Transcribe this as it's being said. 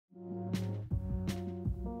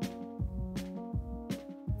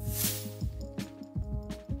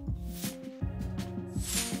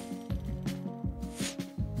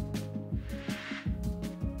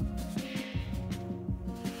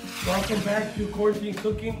Welcome back to Quarantine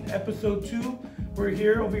Cooking, episode 2. We're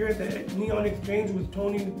here over here at the Neon Exchange with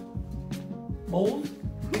Toni Bowles.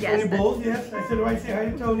 Yes. Toni Bowles, yes. I said it right. Say hi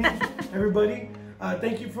to Toni, everybody.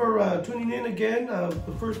 Thank you for tuning in again.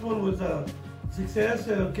 The first one was a success.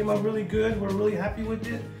 Came out really good. We're really happy with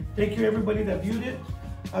it. Thank you everybody that viewed it.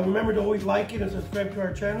 Remember to always like it and subscribe to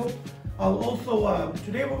our channel. Also,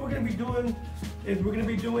 today what we're going to be doing is we're going to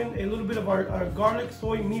be doing a little bit of our garlic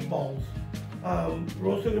soy meatballs.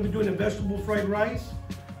 We're also going to be doing a vegetable fried rice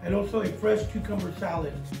and also a fresh cucumber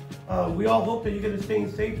salad. We all hope that you guys are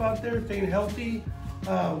staying safe out there, staying healthy,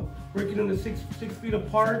 working on the six feet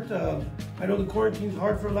apart. I know the quarantine is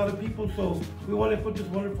hard for a lot of people, so we want to put this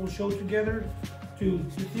wonderful show together to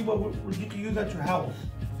see what you can use at your house.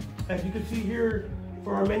 As you can see here,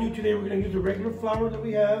 for our menu today, we're going to use the regular flour that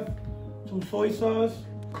we have, some soy sauce,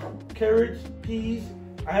 carrots, peas.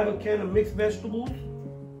 I have a can of mixed vegetables,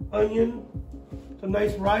 onion, some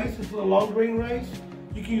nice rice. This is a long grain rice.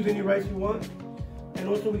 You can use any rice you want. And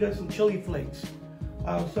also we got some chili flakes.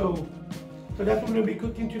 So that's what we're going to be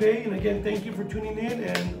cooking today. And again, thank you for tuning in.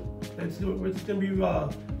 And it's going to be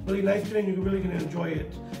really nice today, and you're really going to enjoy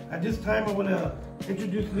it. At this time, I want to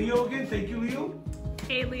introduce Leo again. Thank you, Leo.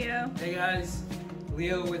 Hey, Leo. Hey guys,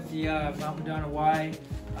 Leo with the Madonna Y.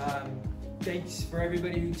 Thanks for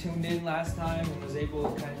everybody who tuned in last time and was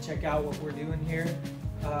able to kind of check out what we're doing here.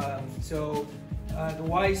 The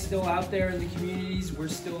Y is still out there in the communities. We're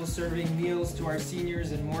still serving meals to our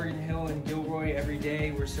seniors in Morgan Hill and Gilroy every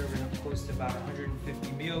day. We're serving up close to about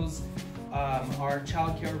 150 meals. Our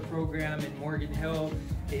child care program in Morgan Hill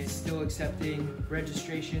is still accepting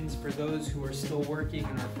registrations for those who are still working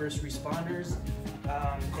and our first responders.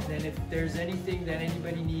 And then if there's anything that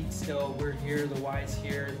anybody needs still, we're here, the Y's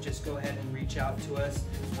here. Just go ahead and reach out to us.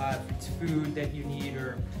 If it's food that you need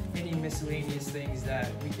or any miscellaneous things that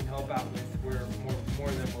we can help out with, we're more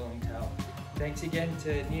than willing to help. Thanks again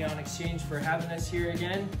to Neon Exchange for having us here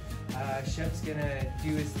again. Chef's gonna do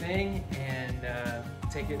his thing and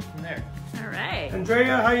take it from there. All right.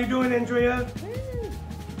 Andrea, how you doing, Andrea?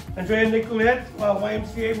 Andrea Nicolette,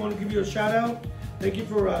 YMCA, want to give you a shout out. Thank you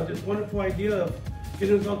for this wonderful idea of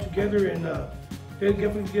getting us all together and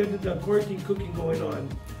getting the quarantine cooking going on.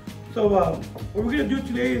 So what we're going to do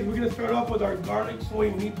today is we're going to start off with our garlic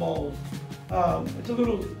soy meatballs. It's a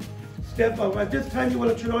little step. At this time you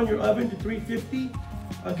want to turn on your oven to 350.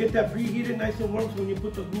 Get that preheated nice and warm so when you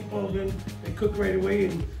put those meatballs in, they cook right away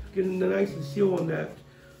and getting the nice seal on that.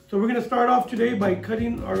 So we're going to start off today by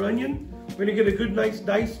cutting our onion. We're going to get a good nice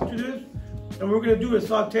dice to this. And what we're going to do is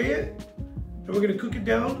saute it. And we're going to cook it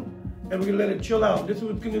down. And we're going to let it chill out. This is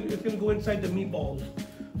what's going to go inside the meatballs.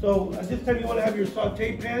 So at this time you want to have your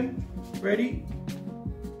saute pan ready.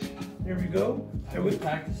 There we go. Have we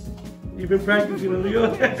practiced? You've been practicing,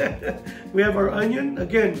 Leo. We have our onion.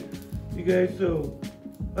 Again, you guys, so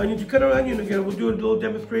onion, to cut our onion again, we'll do a little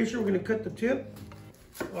demonstration. We're going to cut the tip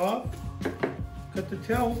off. Cut the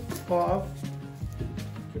tail off.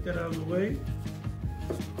 Get that out of the way.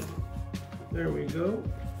 There we go.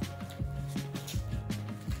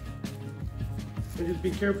 And just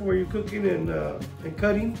be careful where you're cooking and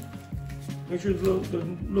cutting. Make sure there's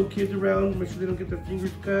little kids around. Make sure they don't get their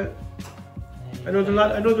fingers cut. I know there's a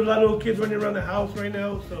lot of little kids running around the house right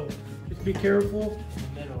now, so just be careful.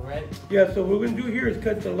 In the middle, right? Yeah. So what we're gonna do here is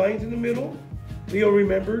cut the lines in the middle. Leo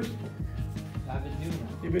remembers. I've been doing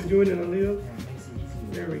it. You've been doing it, Leo. Yeah, it makes it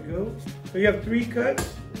easier. There we go. So you have 3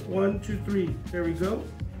 cuts. 1, 2, 3. There we go.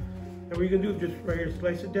 And what you're gonna do is just right here,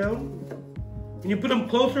 slice it down. When you put them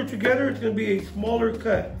closer together, it's going to be a smaller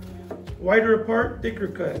cut. Wider apart, thicker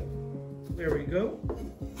cut. There we go.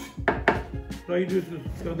 All you do is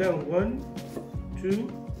just go down 1,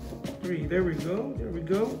 2, 3. There we go. There we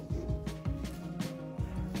go.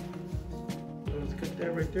 Let's cut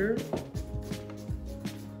that right there.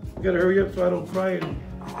 You gotta hurry up so I don't cry and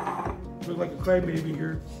look like a crybaby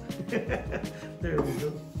here. There we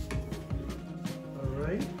go. All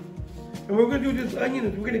right. And what we're gonna do with this onion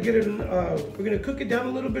is we're gonna get it. We're gonna cook it down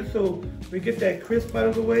a little bit so we get that crisp out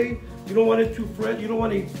of the way. You don't want it too fresh. You don't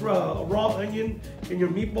want a raw onion in your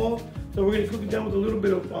meatball. So we're gonna cook it down with a little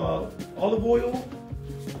bit of olive oil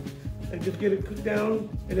and just get it cooked down.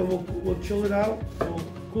 And then we'll chill it out. We'll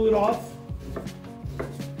cool it off.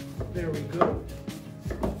 There we go.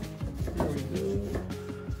 There we go.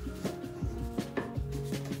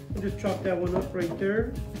 I'll just chop that one up right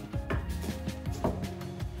there.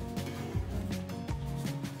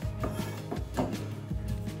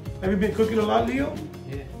 Have you been cooking a lot, Leo?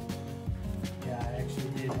 Yeah. Yeah, I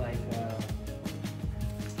actually did like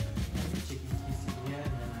chicken quesadilla,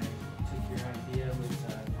 and then I took your idea with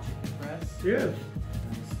the chicken breast. Yes. And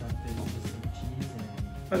I stuffed it with some cheese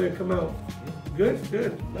and How did it come out? Good,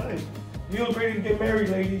 good, nice. Neil's ready to get married,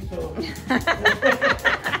 ladies, so.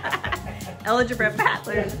 Eligible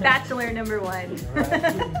bachelor number 1. Right.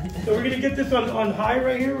 So we're gonna get this on high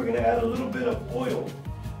right here. We're gonna add a little bit of oil.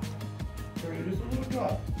 There we go, just a little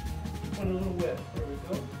drop. A little wet. There we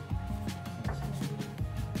go. I'm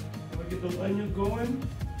gonna get those onions going.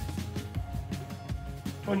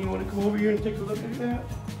 Toni, you wanna come over here and take a look at that?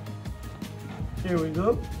 There we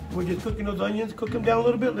go. We're just cooking those onions. Cook them down a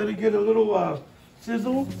little bit. Let it get a little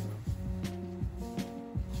sizzle.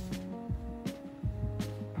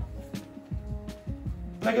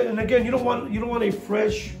 And again, you don't want a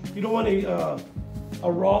fresh, you don't want a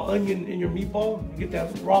raw onion in your meatball. You get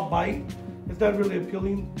that raw bite. It's not really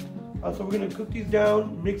appealing. So we're gonna cook these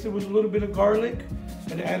down, mix it with a little bit of garlic,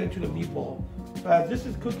 and add it to the meatball. As this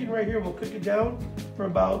is cooking right here, we'll cook it down for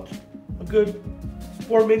about a good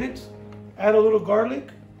 4 minutes. Add a little garlic,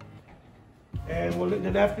 and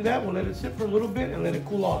then after that, we'll let it sit for a little bit and let it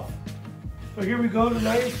cool off. So here we go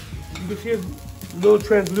tonight. You can see it's a little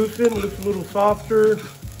translucent, looks a little softer.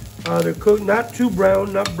 They're cooked, not too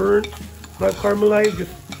brown, not burnt, not caramelized,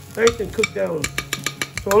 just nice and cooked down.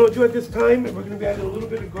 So what I'm gonna do at this time, we're gonna be adding a little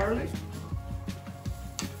bit of garlic.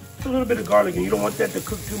 Just a little bit of garlic, and you don't want that to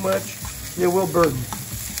cook too much, and it will burn.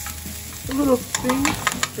 A little thing,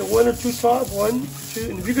 so 1 or 2 sauce, 1, 2,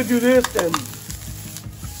 and if you could do this, then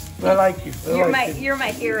I like you. You're my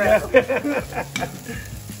hero. Yeah.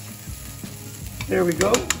 There we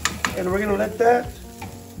go, and we're gonna let that.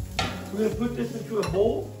 We're gonna put this into a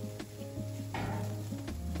bowl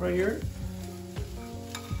right here.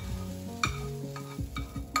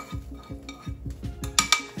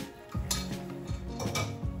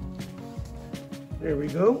 There we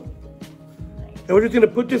go. And we're just gonna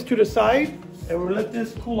put this to the side and we'll let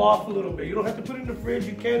this cool off a little bit. You don't have to put it in the fridge,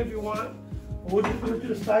 you can if you want. But we'll just put it to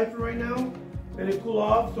the side for right now, let it cool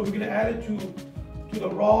off. So we're gonna add it to the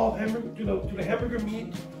raw hamburger, to the hamburger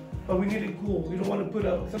meat, but we need it cool. We don't want to put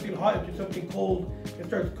something hot into something cold. It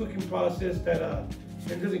starts cooking process that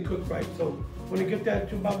it doesn't cook right. So we're gonna get that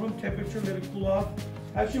to about room temperature, let it cool off.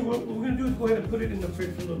 Actually, what we're gonna do is go ahead and put it in the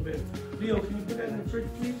fridge for a little bit. Leo, can you put that in the fridge,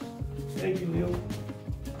 please? Thank you, Leo.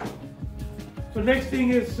 So next thing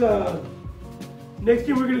we're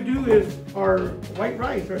gonna do is our white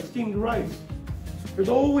rice, our steamed rice. There's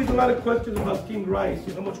always a lot of questions about steamed rice.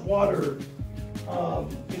 How much water,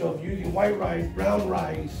 using white rice, brown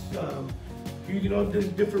rice, using all these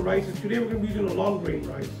different rices. Today we're gonna be using a long grain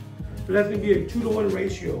rice. So that's gonna be a 2-to-1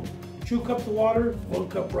 ratio. 2 cups of water, 1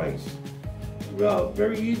 cup rice.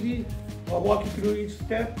 Very easy. I'll walk you through each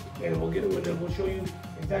step and we'll show you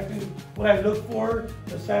exactly what I look for,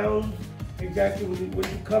 the sounds, exactly when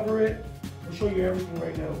you cover it. We'll show you everything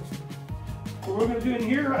right now. What we're gonna do in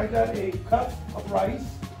here, I got a cup of rice.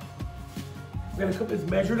 We're gonna it's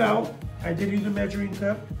measured out. I did use a measuring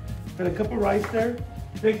cup. Got a cup of rice there.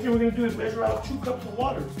 Next thing we're gonna do is measure out 2 cups of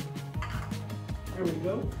water. There we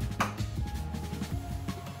go.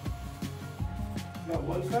 Got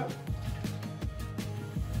 1 cup.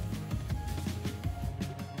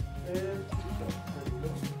 And 2 cups. There we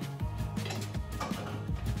go.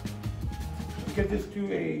 Get this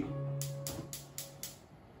to a.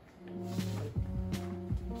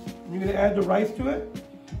 You're gonna add the rice to it.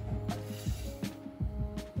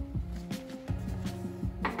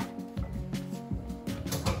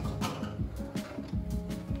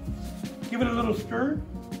 Give it a little stir.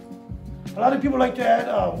 A lot of people like to add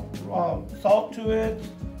salt to it,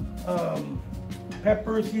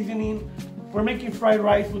 pepper, seasoning. We're making fried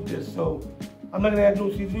rice with this, so I'm not gonna add no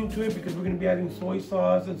seasoning to it because we're gonna be adding soy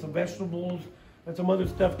sauce and some vegetables and some other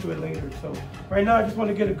stuff to it later. So right now I just want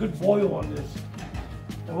to get a good boil on this.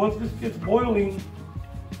 And once this gets boiling,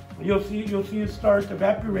 you'll see it start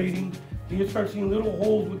evaporating. And you'll start seeing little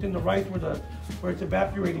holes within the rice where it's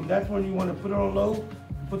evaporating. That's when you want to put it on low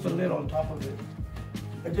and put the lid on top of it.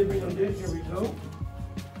 I did bring on this, here we go.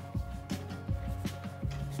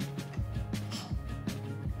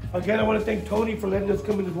 Again, I want to thank Toni for letting us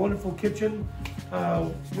come in this wonderful kitchen.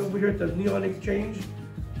 Over here at the Neon Exchange.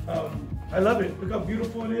 I love it. Look how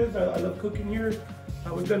beautiful it is. I love cooking here.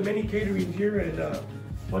 We've done many caterings here, and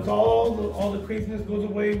once all the craziness goes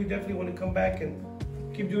away, we definitely want to come back and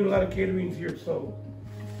keep doing a lot of caterings here. So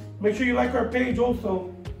make sure you like our page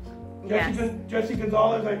also. Yes. Jesse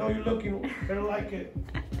Gonzalez, I know you're looking. Better like it.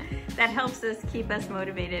 That helps us keep us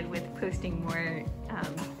motivated with posting more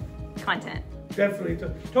content. Definitely.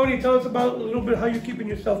 So, Toni, tell us about a little bit how you're keeping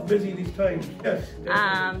yourself busy these times. Yes.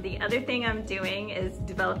 The other thing I'm doing is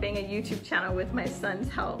developing a YouTube channel with my son's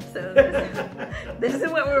help. So this is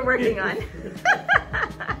what we're working on.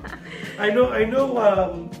 I know.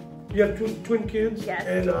 You have twin kids? Yes.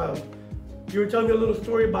 And you were telling me a little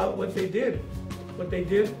story about what they did.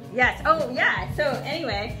 Yes. Oh, yeah. So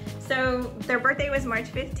anyway, so their birthday was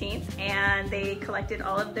March 15th, and they collected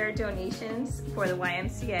all of their donations for the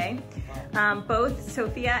YMCA. Both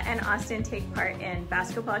Sophia and Austin take part in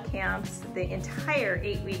basketball camps, the entire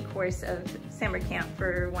 8-week course of summer camp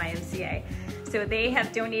for YMCA. So they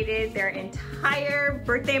have donated their entire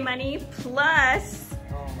birthday money plus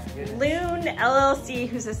Loon LLC,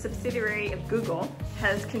 who's a subsidiary of Google,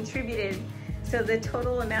 has contributed. So the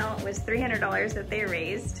total amount was $300 that they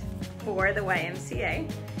raised for the YMCA,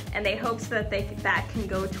 and they hope so that that can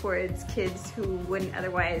go towards kids who wouldn't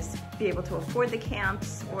otherwise be able to afford the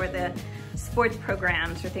camps or the sports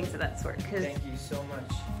programs or things of that sort. Thank you so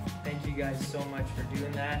much. Thank you guys so much for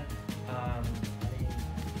doing that.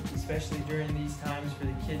 Especially during these times, for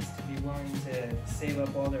the kids to be willing to save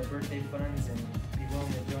up all their birthday funds and be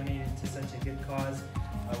willing to donate it to such a good cause.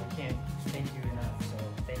 We can't thank you enough, so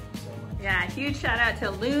thank you so much. Yeah, huge shout out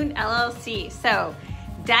to Loon LLC. So,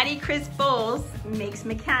 Daddy Chris Bowles makes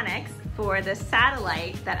mechanics for the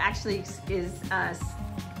satellite that actually is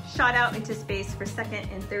shot out into space for second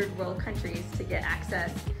and third world countries to get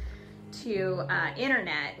access to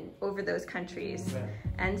internet over those countries. Okay.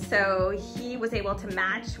 And so he was able to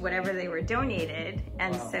match whatever they were donated,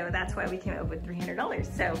 and wow. So that's why we came up with $300.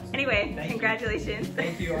 So anyway, congratulations.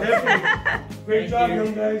 Thank you. Great job,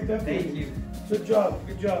 young guys. Definitely. Thank you. Good job.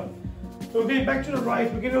 Good job. So okay, back to the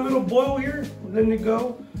rice. We're getting a little boil here. We're letting it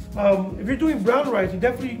go. If you're doing brown rice, you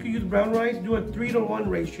could use brown rice. Do a 3-to-1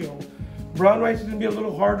 ratio. Brown rice is gonna be a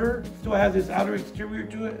little harder. Still has this outer exterior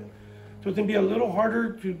to it, so it's gonna be a little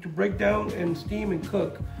harder to break down and steam and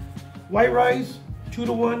cook. White rice,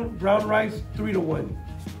 2-to-1. Brown rice, 3-to-1.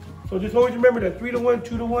 So just always remember that 3-to-1,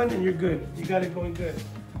 2-to-1, and you're good. You got it going good.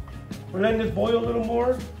 We're letting this boil a little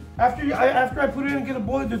more. After I put it in and get it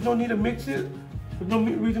boiled, there's no need to mix it. There's no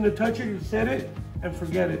reason to touch it. You set it and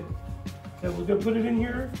forget it. So we're gonna put it in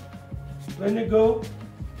here, letting it go.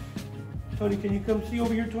 Toni, can you come see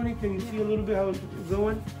over here, Toni? Can you see a little bit how it's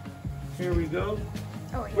going? Here we go.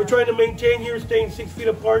 Oh, yeah. We're trying to maintain here, staying 6 feet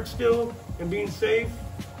apart still and being safe.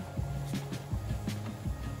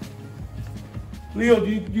 Leo,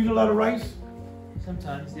 do you eat a lot of rice?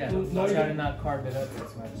 Sometimes, yeah. No, Try to not carb it up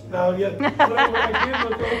as much. No, yeah. What I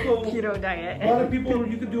did was also, Keto diet. a lot of people,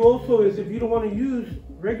 you could do also is if you don't want to use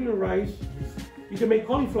regular rice, you can make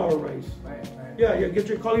cauliflower rice. Right. Yeah, get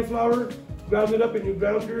your cauliflower, ground it up in your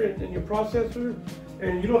grounder and your processor,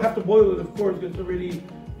 and you don't have to boil it, of course, because it's already,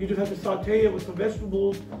 you just have to saute it with some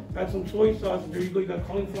vegetables, add some soy sauce, and there you go, you got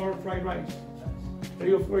cauliflower fried rice. There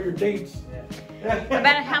you go for your dates. Yeah.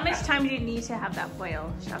 About how much time do you need to have that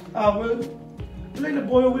boil, Chef? We'll let it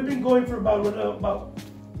boil. We've been going for about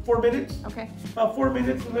 4 minutes. Okay. About 4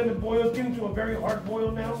 minutes, we'll let it boil. It's getting to a very hard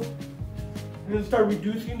boil now. And then start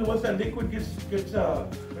reducing. Once that liquid gets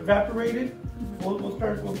evaporated, we'll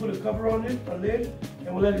put a cover on it, a lid,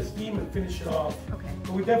 and we'll let it steam and finish it off. Okay.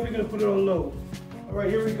 But we're definitely gonna put it on low. All right,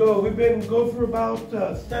 here we go. We've been going for about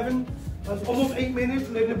almost 8 minutes,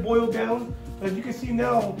 letting it boil down. As you can see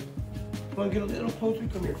now, I'm gonna get a little closer.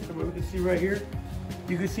 Come here. We can see right here.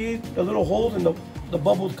 You can see the little holes and the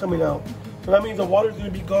bubbles coming out. So that means the water's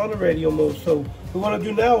gonna be gone already almost. So what we wanna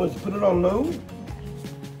do now is put it on low.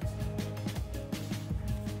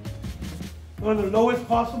 On the lowest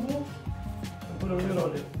possible, and put a lid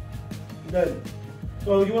on it. Done.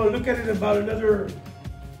 So you wanna look at it about another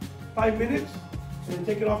 5 minutes, and then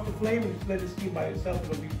take it off the flame and just let it steam by itself.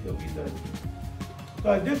 It'll be done.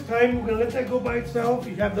 So at this time, we're gonna let that go by itself.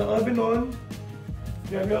 You have the oven on.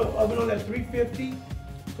 You have your oven on at 350.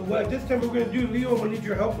 So at this time, we're gonna do, Leo, I'm gonna need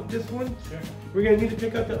your help with this one. Sure. We're gonna need to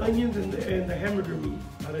take out the onions and the hamburger meat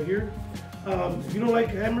out of here. If you don't like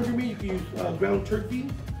hamburger meat, you can use ground turkey,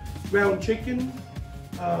 ground chicken.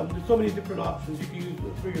 There's so many different options you can use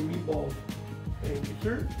for your meatballs. Thank you,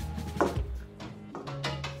 sir.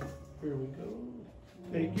 Here we go.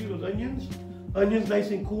 Thank you, those onions. Onions nice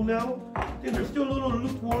and cool now. And they're still a little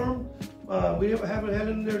lukewarm. We haven't had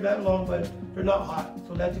them there that long, but they're not hot,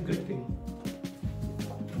 so that's a good thing.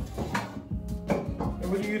 And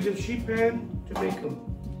we're gonna use this sheet pan to make them.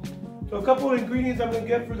 So a couple of ingredients I'm gonna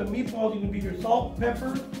get for the meatballs, you can be your salt,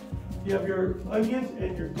 pepper, you have your onions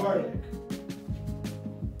and your garlic.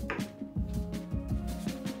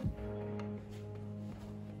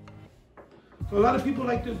 So a lot of people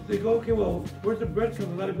like to, they go, okay, well, where's the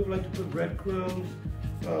breadcrumbs? A lot of people like to put breadcrumbs.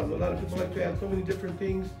 A lot of people like to add so many different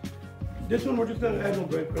things. This one, we're just gonna add no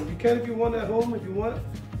breadcrumbs. You can if you want at home, if you want.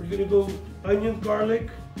 We're gonna go onions, garlic.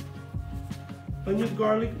 Onions,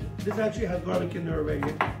 garlic. This actually has garlic in there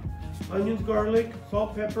already. Onions, garlic,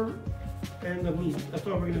 salt, pepper, and the meat. That's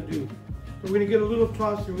all we're gonna do. So we're gonna get a little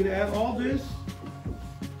toss here. We're gonna add all this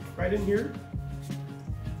right in here.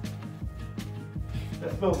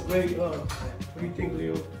 That smells great. What do you think,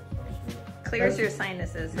 Leo? Clears your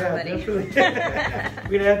sinuses, yeah, buddy. We're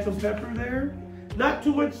gonna add some pepper there. Not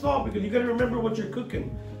too much salt because you gotta remember what you're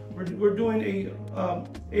cooking. We're doing a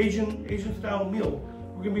Asian style meal.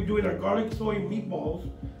 We're gonna be doing our garlic soy meatballs,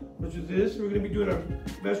 which is this. We're gonna be doing our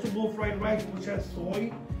vegetable fried rice, which has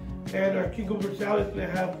soy, and our cucumber salad is gonna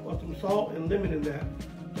have some salt and lemon in that.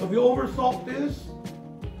 So if you over salt this,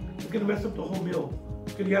 it's gonna mess up the whole meal.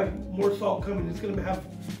 It's gonna have more salt coming. It's gonna have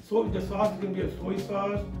soy. The sauce is gonna be a soy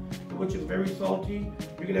sauce, which is very salty.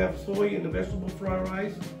 You're gonna have soy in the vegetable fried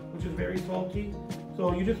rice, which is very salty.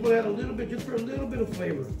 So you just want to add a little bit, just for a little bit of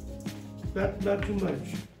flavor. Not too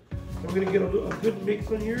much. So we're gonna get a good mix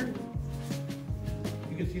on here.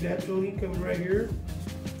 You can see that, Toni, coming right here.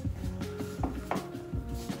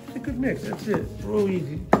 It's a good mix. That's it. It's real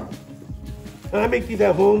easy. And I make these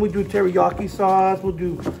at home. We do teriyaki sauce. We'll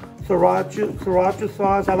do sriracha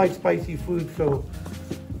sauce. I like spicy food, so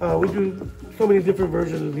we do so many different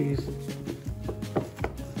versions of these.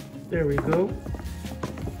 There we go.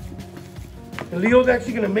 And Leo's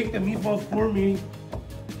actually gonna make the meatballs for me.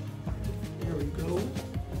 There we go.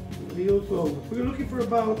 Leo, so we're looking for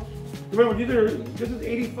about, remember this is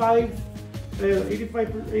 85,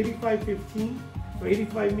 15. So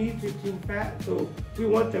 85 meat, 15 fat. So we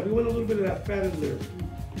want that. We want a little bit of that fat in there.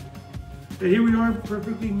 So here we are,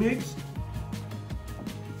 perfectly mixed.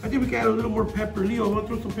 I think we can add a little more pepper. Leo, want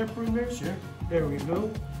to throw some pepper in there? Sure. There we go.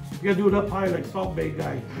 You gotta do it up high like Salt Bay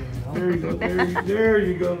guy. There you go. There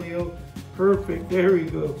you go, Leo. Perfect. There we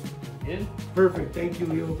go. Good. Perfect. Thank you,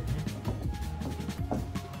 Leo.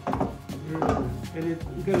 And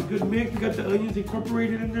we got a good mix. We got the onions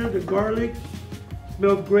incorporated in there, the garlic.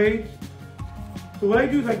 Smells great. So what I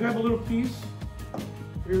do is I grab a little piece.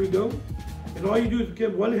 Here we go. And all you do is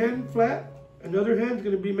get one hand flat, another hand's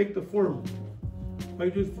gonna be make the form. All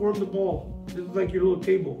you do is form the ball. This is like your little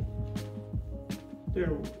table.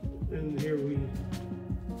 There, and here we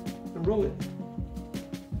roll it.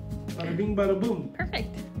 Bada bing, bada boom.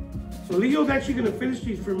 Perfect. So Leo's actually gonna finish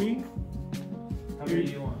these for me. How many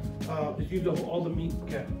do you want? Just use all the meat.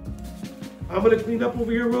 Okay. I'm gonna clean up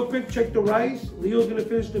over here real quick, check the rice. Leo's gonna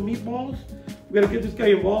finish the meatballs. We gotta get this guy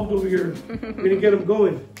involved over here. We're gonna get him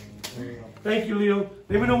going. There you go. Thank you, Leo.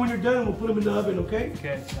 Let me know when you're done and we'll put them in the oven, okay?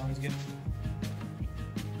 Okay, sounds good.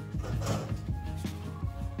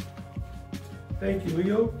 Thank you,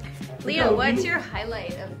 Leo. Leo, what's your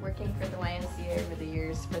highlight of working for the YMCA over the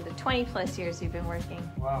years, for the 20 plus years you've been working?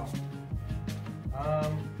 Wow.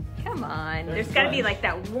 Come on, there's got to be like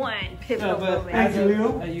that one pivotal moment. Thank you,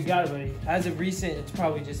 Leo. You got it, buddy. As of recent, it's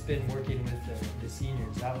probably just been working with the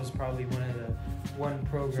seniors. That was probably one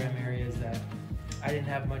program areas that I didn't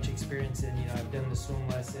have much experience in. You know, I've done the swim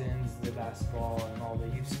lessons, the basketball, and all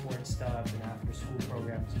the youth sports stuff and after school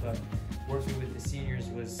programs, but working with the seniors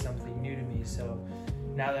was something new to me. So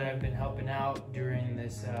now that I've been helping out during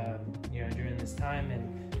this, during this time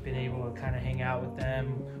and been able to kind of hang out with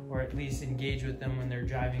them or at least engage with them when they're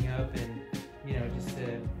driving up and, you know, just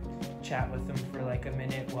to chat with them for like a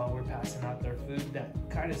minute while we're passing out their food, that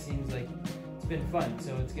kind of seems like it's been fun.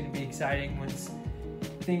 So it's going to be exciting once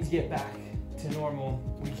things get back to normal.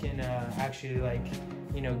 We can actually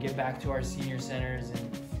get back to our senior centers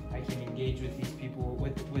and I can engage with these people,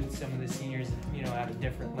 with some of the seniors, you know, at a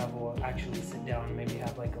different level, actually sit down and maybe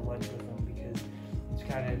have like a lunch with them, because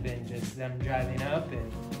it's kind of been just them driving up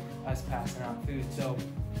and us passing out food. So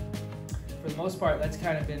for the most part, that's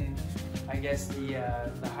kind of been, I guess,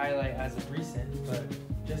 the highlight as of recent, but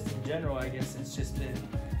just in general, I guess it's just been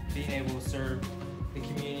being able to serve the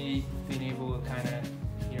community, being able to kind of,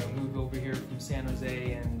 you know, move over here from San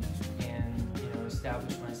Jose and you know,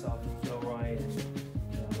 establish myself in Gilroy, and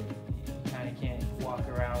you kind of can't walk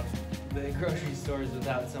around the grocery stores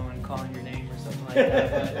without someone calling your name or something like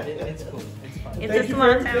that, but it's cool, it's fun. It's a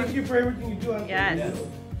small town. Thank you for everything you do. Yes.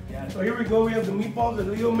 So here we go, we have the meatballs that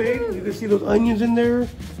Leo made. You can see those onions in there.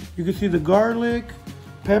 You can see the garlic,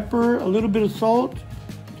 pepper, a little bit of salt.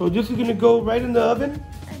 So this is gonna go right in the oven.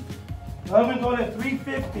 The oven's on at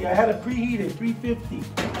 350. I had it preheated, 350.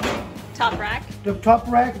 Top rack? The top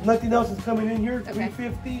rack, nothing else is coming in here, Okay.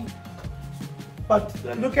 350.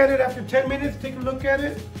 But look at it after 10 minutes, take a look at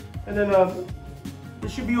it. And then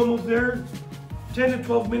it should be almost there. 10 to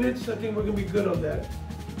 12 minutes, I think we're gonna be good on that.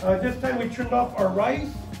 This time we turned off our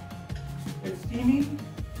rice. It's steaming.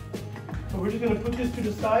 So we're just gonna put this to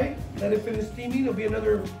the side, let it finish steaming. It'll be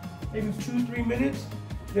another maybe 2-3 minutes.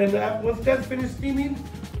 Then once that's finished steaming,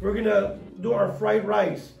 we're gonna do our fried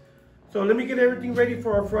rice. So let me get everything ready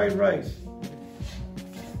for our fried rice.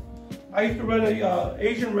 I used to run a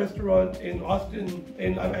Asian restaurant in Austin,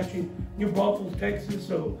 and I'm actually New Braunfels, Texas.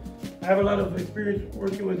 So I have a lot of experience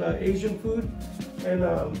working with Asian food, and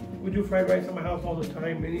we do fried rice in my house all the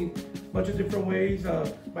time, bunch of different ways.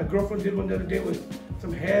 My girlfriend did one the other day with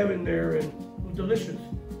some ham in there, and it was delicious,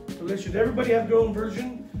 delicious. Everybody has their own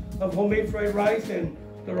version of homemade fried rice, and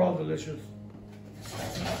they're all delicious.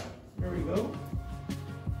 There we go.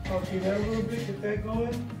 Saute that a little bit, get that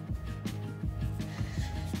going.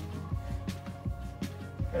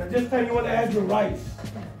 And at this time you want to add your rice.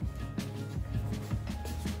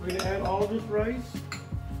 We're going to add all this rice.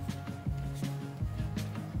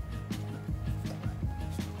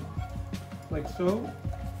 Like so.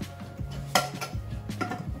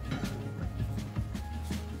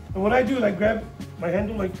 And what I do is I grab my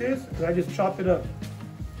handle like this and I just chop it up.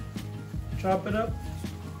 Chop it up.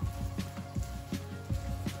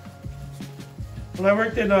 When I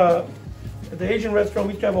worked at the Asian restaurant,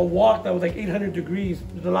 we used to have a wok that was like 800 degrees.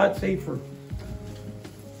 It was a lot safer.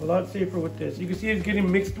 A lot safer with this. You can see it's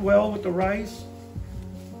getting mixed well with the rice.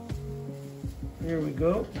 Here we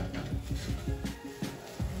go.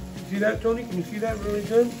 See that, Toni? Can you see that really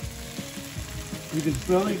good? You can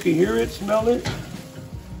smell it, you can hear it, smell it.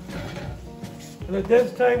 And at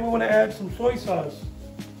this time, we want to add some soy sauce.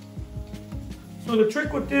 So the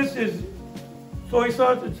trick with this is soy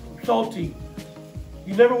sauce, it's salty.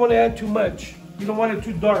 You never want to add too much. You don't want it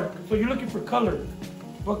too dark. So you're looking for color.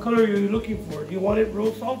 What color are you looking for? Do you want it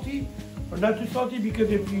real salty or not too salty? Because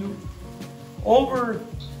if you over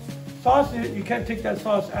sauce it, you can't take that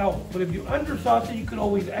sauce out. But if you under sauce it, you can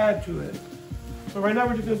always add to it. So right now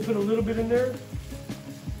we're just going to put a little bit in there.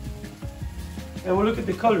 And we'll look at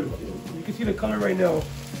the color. You can see the color right now.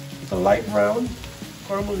 It's a light brown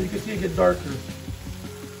caramel. You can see it get darker.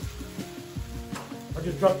 I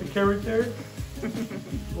just dropped the carrot there.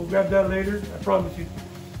 We'll grab that later, I promise you.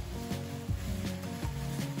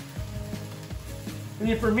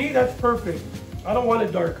 And for me, that's perfect. I don't want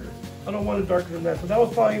it darker. I don't want it darker than that. So that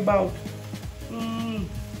was probably about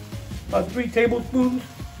 3 tablespoons.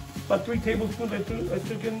 About 3 tablespoons I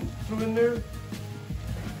threw in there.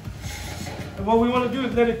 And what we want to do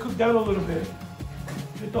is let it cook down a little bit.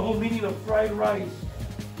 Get the whole meaning of fried rice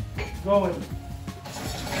going.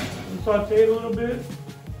 And saute it a little bit.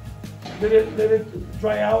 Let it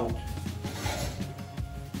dry out.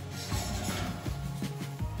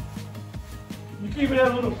 You can even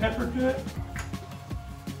add a little pepper to it.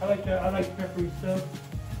 I like that. I like peppery stuff.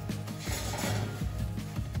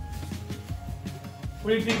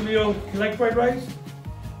 What do you think, Leo? You like fried rice?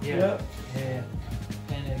 Yeah.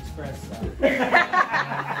 Panda Express stuff. They're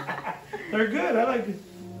good. I like it.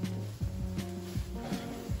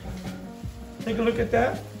 Take a look at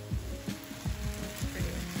that.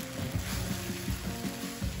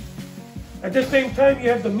 At the same time, you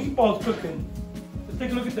have the meatballs cooking. Let's take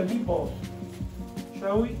a look at the meatballs,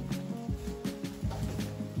 shall we?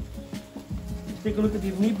 Let's take a look at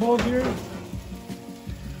these meatballs here.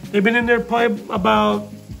 They've been in there probably about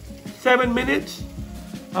 7 minutes.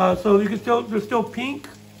 So you can they're still pink.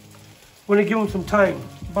 We're gonna give them some time,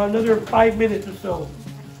 about another 5 minutes or so.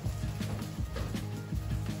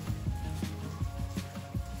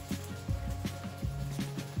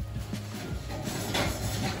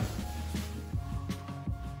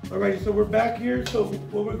 Alrighty, so we're back here. So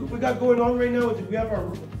what we got going on right now is we have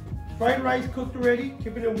our fried rice cooked already,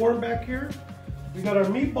 keeping it warm back here. We got our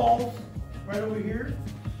meatballs right over here.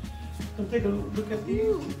 Let's take a look at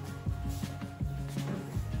these.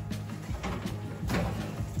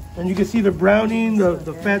 And you can see the browning,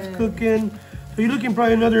 the fat's cooking. So you're looking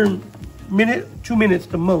probably another minute, 2 minutes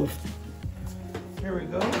the most. Here we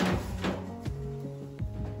go.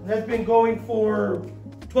 And that's been going for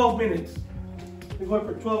 12 minutes. Been going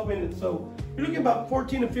for 12 minutes. So you're looking about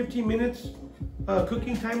 14 to 15 minutes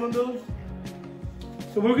cooking time on those.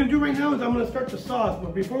 So what we're gonna do right now is I'm gonna start the sauce.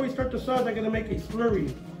 But before we start the sauce, I'm gonna make a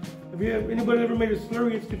slurry. If you have anybody ever made a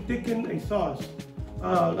slurry, it's to thicken a sauce.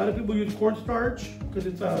 A lot of people use cornstarch because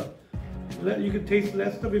it's you can taste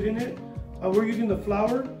less of it in it. We're using the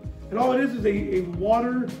flour, and all it is a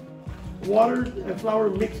water and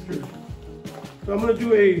flour mixture. So I'm gonna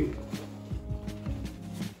do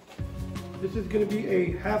this is gonna be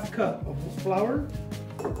a ½ cup of flour.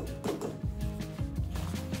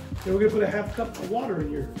 Then we're gonna put a ½ cup of water in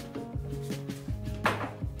here.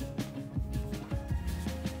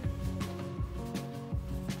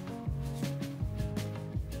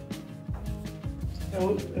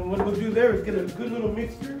 And what we'll do there is get a good little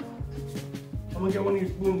mixture. I'm gonna get one of your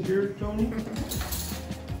spoons here, Toni.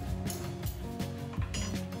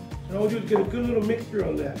 And all we'll do is get a good little mixture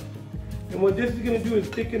on that. And what this is gonna do is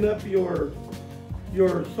thicken up your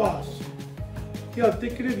sauce. See how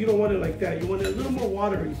thick it is? You don't want it like that. You want it a little more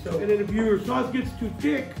watery. So, and then if your sauce gets too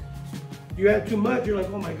thick, you add too much, you're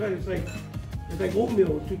like, oh my God, it's like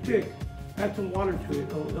oatmeal, it's too thick. Add some water to it,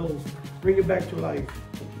 it'll bring it back to life.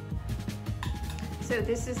 So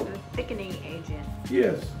this is the thickening agent.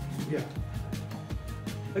 Yes, yeah.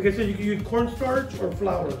 Like I said, you can use cornstarch or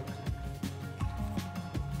flour.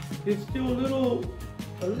 It's still a little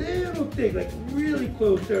thick, like really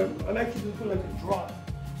close there. I'm actually just putting like a drop.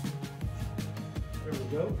 There we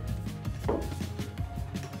go.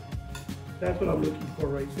 That's what I'm looking for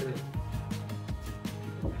right there.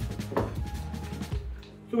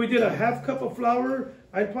 So we did a half cup of flour.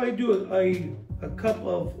 I'd probably do a cup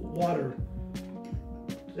of water.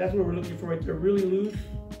 That's what we're looking for right there, really loose.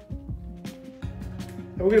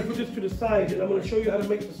 And we're gonna put this to the side, and I'm gonna show you how to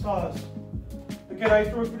make the sauce. Again, I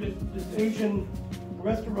work for this Asian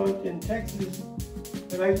restaurant in Texas,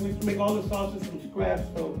 and I used to make all the sauces from scratch,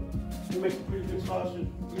 so we make some pretty good sauces.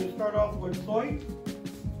 We're gonna start off with soy.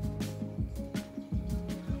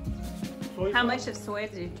 How much of soy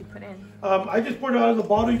did you put in? I just poured it out of the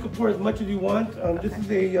bottle. You can pour as much as you want. Okay. This is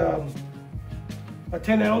a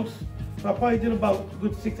 10 ounce. So I probably did about a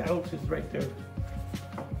good 6 ounces right there.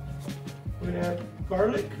 We're gonna add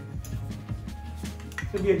garlic.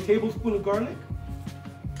 It's gonna be a tablespoon of garlic.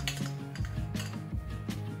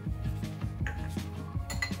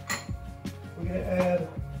 We're gonna add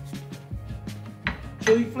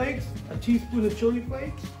chili flakes, a teaspoon of chili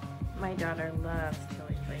flakes. My daughter loves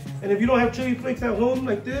chili flakes. And if you don't have chili flakes at home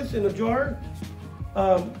like this in a jar,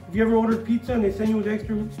 if you ever order pizza and they send you the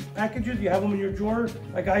extra packages, you have them in your drawer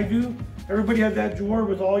like I do. Everybody has that drawer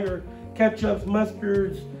with all your ketchups,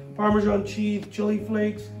 mustards, Parmesan cheese, chili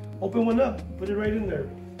flakes. Open one up, put it right in there.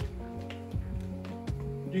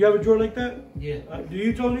 Do you have a drawer like that? Yeah. Do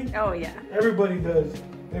you, Toni? Oh yeah. Everybody does.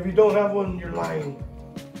 If you don't have one, you're lying.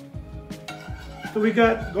 So we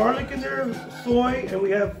got garlic in there, soy, and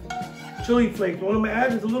we have chili flakes. What I'm gonna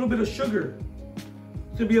add is a little bit of sugar.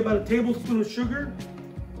 It's gonna be about a tablespoon of sugar.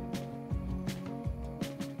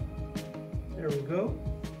 There we go.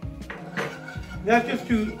 That's just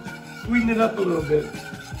to sweeten it up a little bit.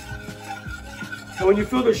 And when you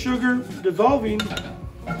feel the sugar dissolving,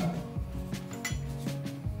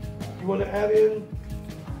 you want to add in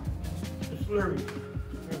the slurry.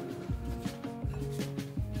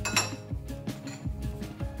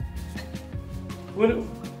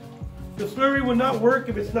 The slurry will not work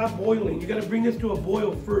if it's not boiling. You got to bring this to a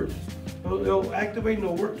boil first. It'll activate and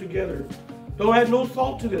it'll work together. Don't add no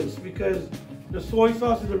salt to this because the soy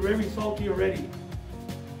sauce is very salty already.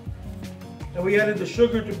 And we added the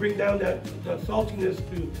sugar to bring down that saltiness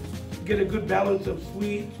to get a good balance of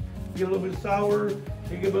sweet, get a little bit of sour,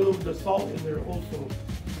 and get a little bit of salt in there also.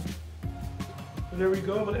 So there we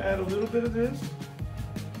go. I'm going to add a little bit of this.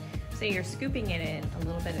 So you're scooping it in a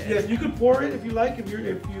little bit of Yes, you could pour it if you like, if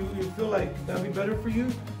you feel like that'd be better for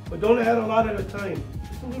you, but don't add a lot at a time.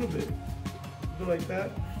 Just a little bit. Go like that,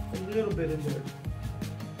 a little bit in there.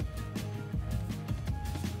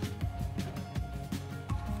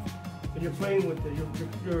 And you're playing with it.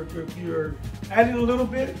 You're adding a little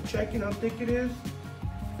bit, checking how thick it is.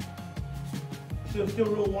 See, it's still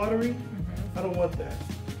real watery. I don't want that.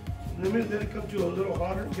 In a minute, let it come to a little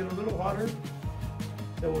hotter, get a little hotter.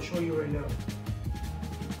 Then we'll show you right now.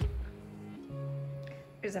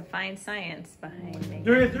 There's a fine science behind making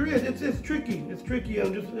There is. It's tricky. It's tricky.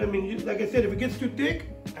 Like I said, if it gets too thick,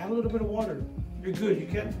 add a little bit of water. You're good. You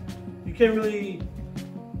can't really.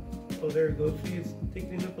 Oh, there it goes. See, it's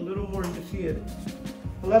thickening up a little more, and you see it.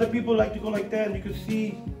 A lot of people like to go like that, and you can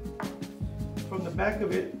see from the back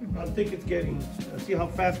of it how thick it's getting. See how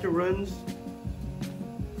fast it runs.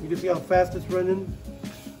 You can see how fast it's running.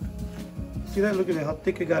 See that? Look at that, how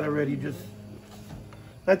thick it got already.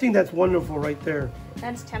 I think that's wonderful right there.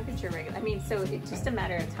 That's temperature regular. I mean, so it's just a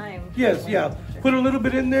matter of time. Yes, yeah. Put a little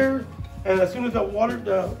bit in there, and as soon as that water,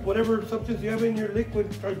 whatever substance you have in your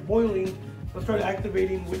liquid starts boiling, it'll start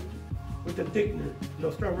activating with the thickener.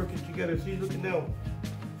 They'll start working together. See, look at now.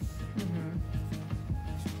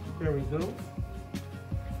 There we go.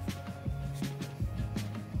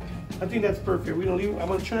 I think that's perfect. We don't leave. I'm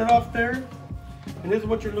gonna turn it off there. And this is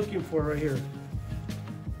what you're looking for right here.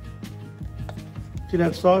 See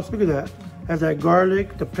that sauce? Look at that. Has that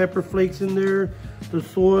garlic, the pepper flakes in there, the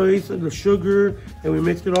soy, the sugar, and we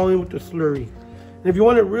mixed it all in with the slurry. And if you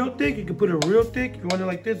want it real thick, you can put it real thick. If you want it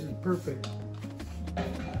like this, it's perfect. There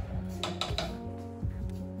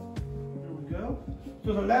we go.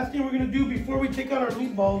 So the last thing we're gonna do before we take out our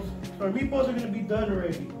meatballs, so our meatballs are gonna be done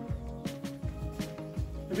already.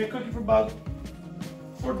 They've been cooking for about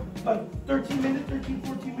 13 minutes,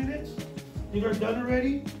 14 minutes. These are done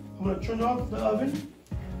already. I'm gonna turn off the oven.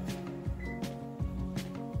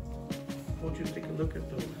 I want you to take a look at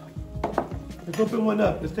those. Let's open one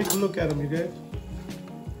up. Let's take a look at them, you guys.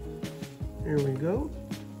 Here we go.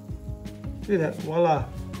 See that? Voila.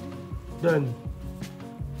 Done.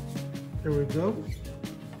 There we go.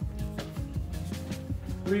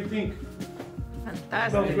 What do you think?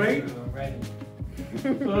 Fantastic. Smells great?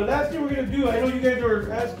 So the last thing we're going to do, I know you guys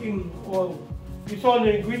are asking, well, you saw on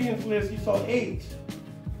the ingredients list, you saw eggs.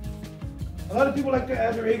 A lot of people like to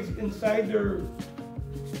add their eggs inside their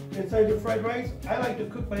fried rice. I like to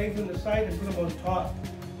cook my eggs on the side and put them on top.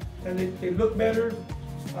 And they look better.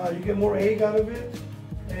 You get more egg out of it.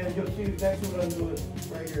 And you'll see exactly what I'm doing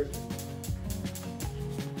right here.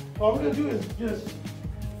 So all we're going to do is just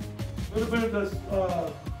a little bit of this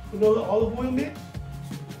vanilla olive oil mix.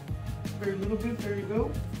 Very little bit, there you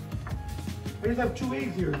go. I just have 2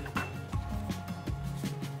 eggs here.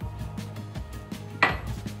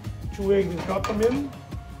 2 eggs and drop them in.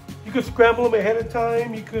 You could scramble them ahead of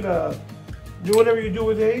time. You could do whatever you do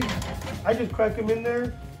with eggs. I just crack them in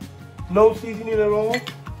there. No seasoning at all.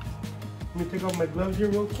 Let me take off my gloves here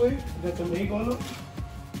real quick. Got some egg on them.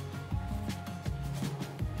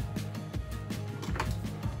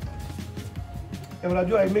 And what I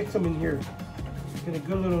do, I mix them in here. Get a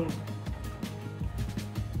good little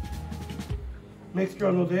mixture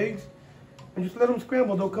on those eggs. And just let them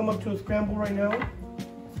scramble. They'll come up to a scramble right now.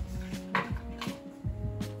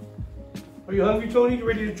 Are you hungry, Toni? You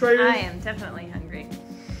ready to try yours? I am definitely hungry.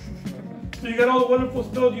 So you got all the wonderful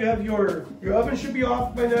smells. You have your oven should be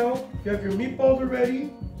off by now. You have your meatballs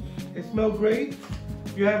already. They smell great.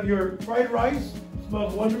 You have your fried rice. It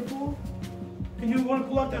smells wonderful. Can you want to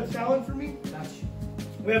pull out that salad for me?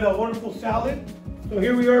 We have a wonderful salad. So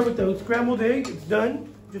here we are with the scrambled egg. It's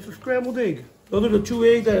done. Just a scrambled egg. Those are the 2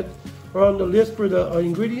 eggs that are on the list for the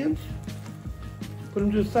ingredients. Put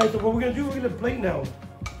them to the side. So what we're going to do, we're going to plate now.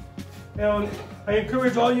 Now, I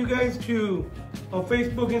encourage all you guys to, on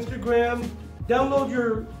Facebook, Instagram, download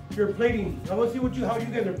your plating. I want to see how you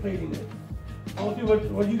guys are plating it. I want to see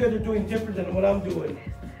what you guys are doing different than what I'm doing.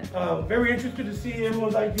 Very interested to see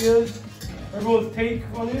everyone's ideas, everyone's take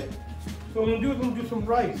on it. So what we're going to do is we're going to do some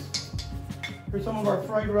rice. Here's some of our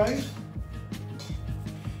fried rice.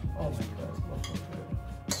 Oh my God, it smells so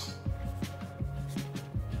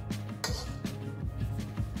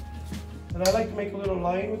good. And I like to make a little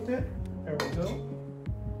line with it. There we go.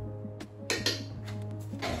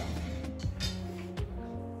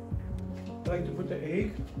 I like to put the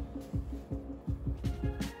egg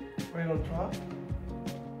right on top.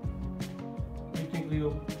 What do you think, Leo?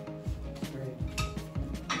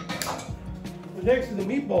 The next is the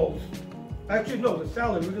meatballs. Actually, no, the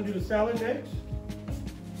salad. We're going to do the salad next.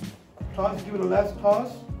 Toss, give it a last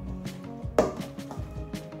toss.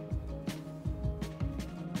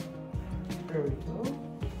 There we go.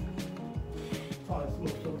 Oh, it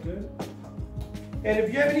smells so good. And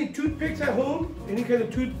if you have any toothpicks at home, any kind of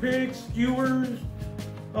toothpicks, skewers,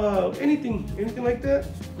 anything like that,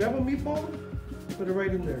 grab a meatball, put it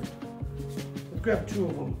right in there. Let's grab 2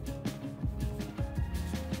 of them.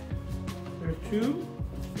 There's 2.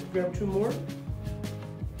 Let's grab 2 more.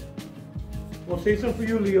 We'll save some for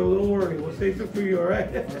you, Leo. Don't worry. We'll save some for you, all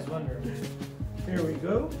right? I was wondering. Here we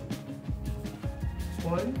go.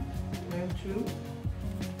 1 and 2.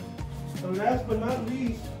 And last but not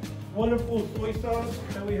least, wonderful soy sauce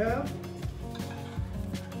that we have.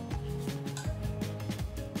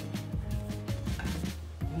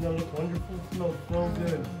 Doesn't that look wonderful? It smells so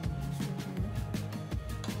good.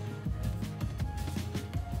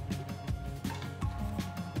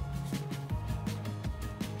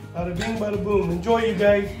 Bada bing, bada boom. Enjoy, you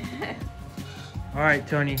guys. All right,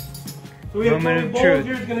 Toni. So we have Moment Toni of Bowles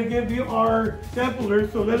here is going to give you our sampler,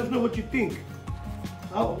 so let us know what you think.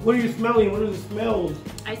 What are you smelling? What are the smells?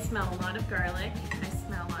 I smell a lot of garlic. I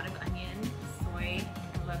smell a lot of onion, soy.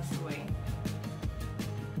 I love soy.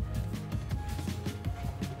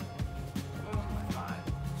 Oh my God.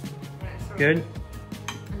 So Good?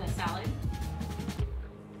 and the salad.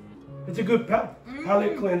 It's a good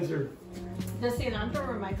palate cleanser. The cilantro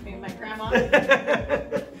reminds me of my grandma.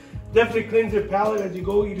 Definitely cleanse your palate as you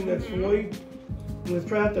go eating that soy. And let's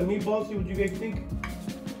try out the meatballs, see what you guys think.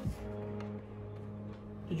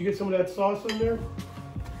 Did you get some of that sauce in there?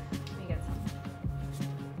 Let me get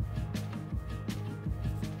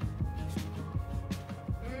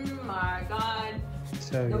some. My God.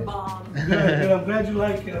 So The good. bomb. Good. I'm glad you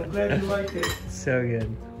like it. I'm glad you like it. So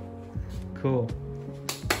good. Cool.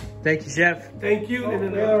 Thank you, Chef. Thank you.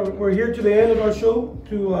 And then we're here to the end of our show,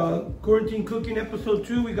 to Quarantine Cooking Episode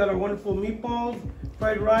 2. We got our wonderful meatballs,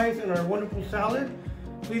 fried rice, and our wonderful salad.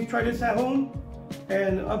 Please try this at home.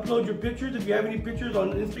 and upload your pictures if you have any pictures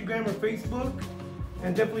on Instagram or Facebook,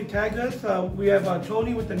 and definitely tag us. We have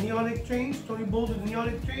Toni with the Neon Exchange, Toni Bulls with the Neon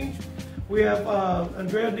Exchange. We have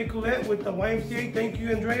Andrea Nicolette with the YMCA. Thank you,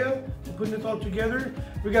 Andrea, for putting this all together.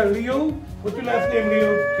 We got Leo. What's your last name,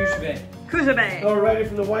 Leo? Khooshabeh. Khooshabeh. All right,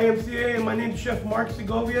 from the YMCA, and my name is Chef Mark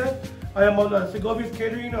Segovia. I am on Segovia's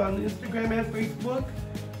Catering on Instagram and Facebook.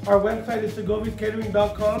 Our website is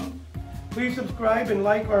segoviascatering.com. Please subscribe and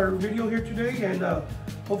like our video here today, and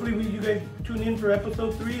hopefully you guys tune in for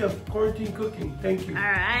episode 3 of Quarantine Cooking. Thank you. All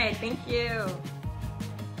right, thank you.